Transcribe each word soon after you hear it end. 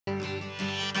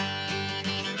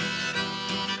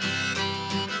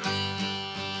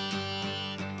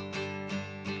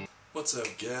What's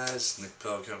up guys, Nick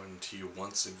Pell coming to you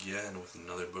once again with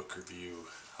another book review,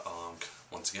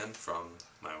 once again from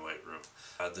my white room.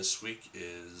 This week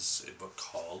is a book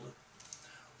called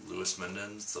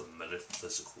Menand's The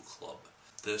Metaphysical Club.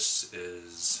 This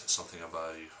is something of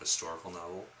a historical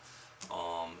novel.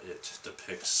 It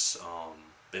depicts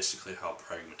basically how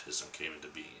pragmatism came into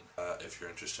being. If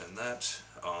you're interested in that,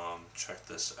 check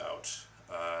this out.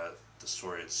 The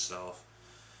story itself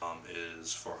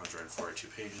is 442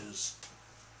 pages,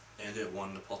 and it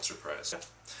won the Pulitzer Prize.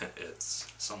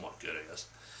 It's somewhat good, I guess.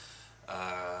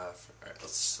 Alright,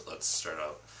 let's start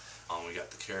out. We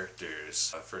got the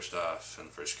characters. First off, and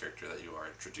the first character that you are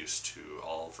introduced to,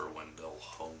 Oliver Wendell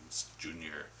Holmes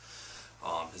Jr.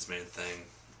 His main thing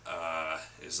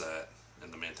is that,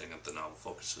 and the main thing that the novel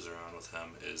focuses around with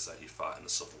him is that he fought in the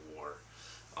Civil War.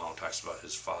 Talks about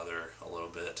his father a little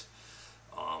bit.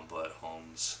 But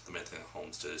the main thing that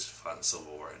Holmes did is fight in the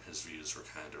Civil War, and his views were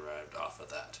kind of derived off of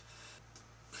that.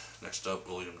 Next up,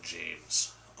 William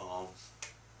James.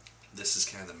 This is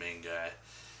kind of the main guy.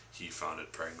 He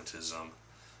founded pragmatism,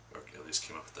 or at least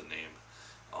came up with the name.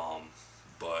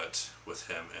 But with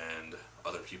him and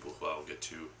other people who I'll get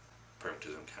to,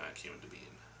 pragmatism kind of came into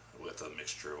being with a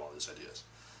mixture of all these ideas.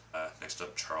 Next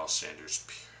up, Charles Sanders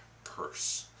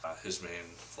Peirce. His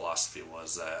main philosophy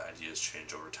was that ideas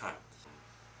change over time.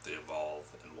 They evolve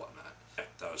and whatnot. Yeah,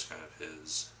 that was kind of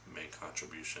his main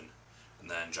contribution. And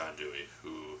then John Dewey,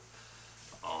 who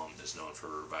is known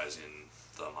for revising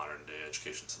the modern day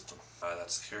education system.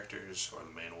 That's the characters, or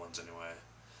the main ones anyway,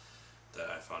 that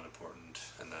I found important.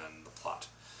 And then the plot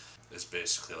is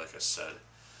basically, like I said,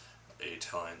 a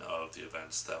telling of the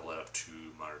events that led up to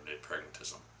modern day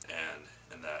pragmatism, and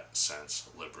in that sense,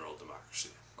 liberal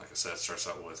democracy. Like I said, it starts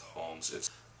out with Holmes.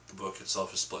 The book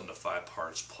itself is split into 5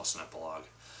 parts plus an epilogue,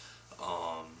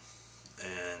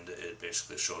 and it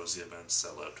basically shows the events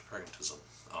that led up to pragmatism.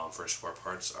 First 4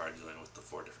 parts are dealing with the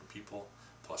 4 different people,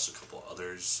 plus a couple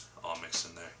others all mixed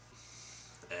in there,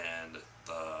 and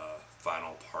the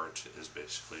final part is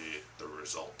basically the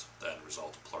end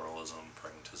result, pluralism,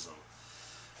 pragmatism,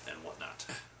 and whatnot.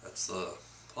 That's the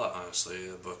plot, honestly.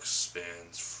 The book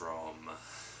spans from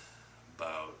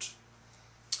about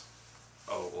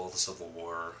the Civil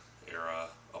War era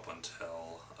up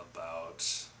until about,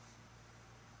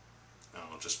 I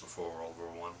don't know, just before World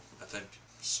War I, I think.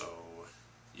 So,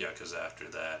 yeah, because after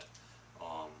that,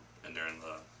 and during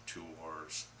the 2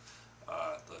 wars,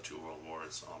 the 2 world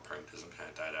wars, pragmatism kind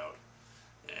of died out,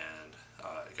 and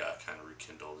it got kind of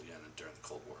rekindled again during the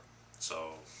Cold War.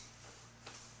 So,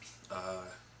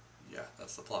 yeah,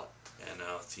 that's the plot. And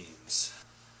now themes.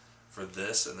 For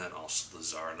this, and then also the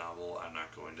Tsar novel, I'm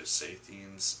not going to say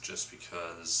themes just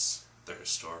because they're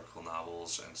historical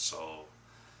novels, and so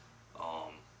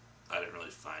I didn't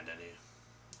really find any,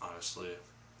 honestly,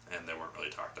 and they weren't really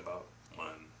talked about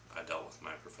when I dealt with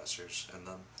my professors in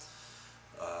them.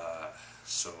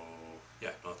 So,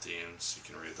 yeah, no themes. You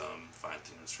can read them, find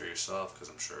themes for yourself, because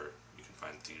I'm sure you can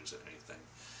find themes in anything.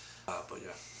 But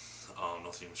yeah,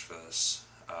 no themes for this.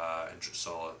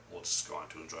 So we'll just go on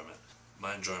to enjoyment.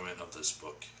 My enjoyment of this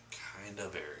book kind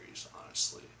of varies,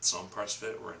 honestly. Some parts of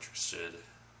it were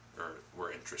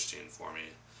interesting for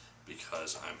me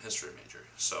because I'm a history major,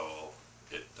 so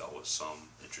it dealt with some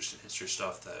interesting history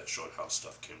stuff that showed how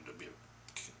stuff came to be,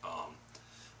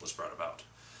 was brought about.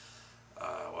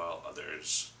 While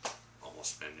others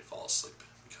almost made me fall asleep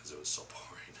because it was so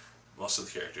boring. Most of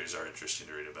the characters are interesting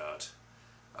to read about,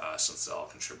 since they all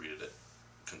contributed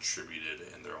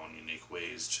in their own unique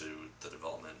ways to the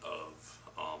development of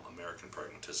American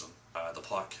pragmatism. The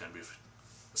plot can be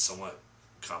somewhat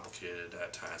complicated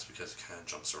at times because it kind of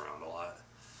jumps around a lot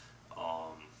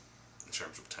in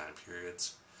terms of time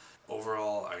periods.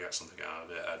 Overall, I got something out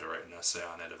of it. I had to write an essay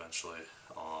on it eventually,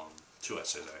 2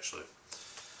 essays actually,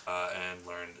 and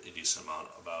learned a decent amount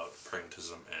about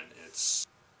pragmatism and its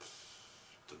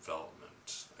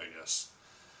development, I guess,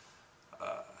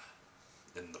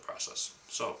 in the process.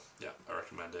 So, yeah, I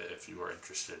recommend it if you are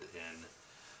interested in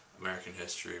American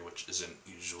history, which isn't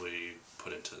usually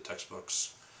put into the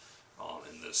textbooks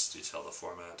in this detailed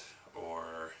format,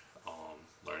 or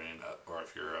or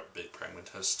if you're a big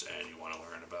pragmatist and you want to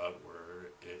learn about where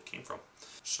it came from.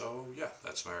 So, yeah,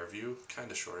 that's my review.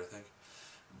 Kind of short, I think,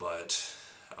 but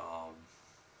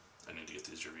I need to get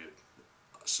these reviewed.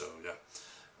 So, yeah,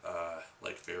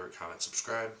 like, favorite, comment,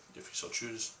 subscribe if you so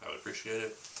choose. I would appreciate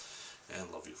it,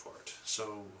 and love you for it.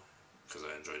 So, because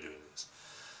I enjoy doing these.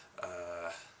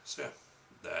 So yeah,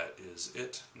 that is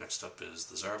it. Next up is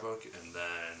the Tsar book, and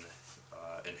then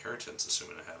Inheritance,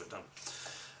 assuming I have it done.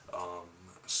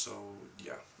 So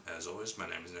yeah, as always, my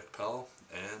name is Nick Pell,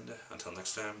 and until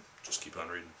next time, just keep on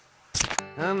reading.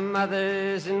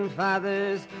 Mothers and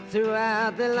fathers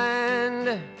throughout the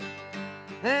land,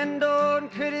 and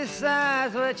don't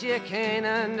criticize what you can't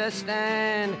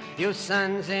understand. Your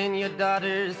sons and your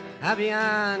daughters are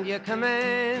beyond your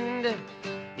command.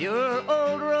 Your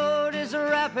old road is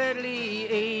rapidly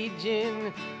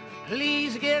aging.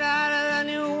 Please get out of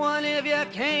the new one if you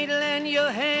can't lend your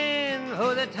hand,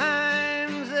 for the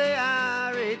times they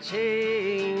are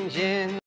a-changing.